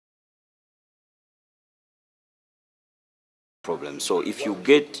problem. So if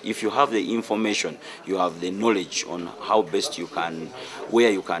you have the information, you have the knowledge on how best you can, where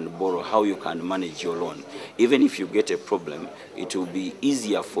you can borrow, how you can manage your loan. Even if you get a problem, it will be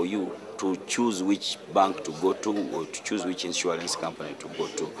easier for you to choose which bank to go to or to choose which insurance company to go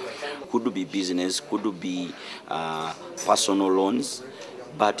to. Could be business, could be personal loans.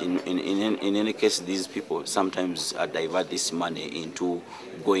 But in any case, these people sometimes divert this money into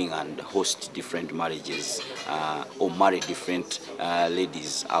going and host different marriages or marry different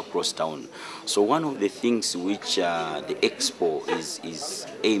ladies across town. So one of the things which the Expo is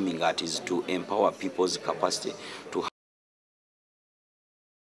aiming at is to empower people's capacity to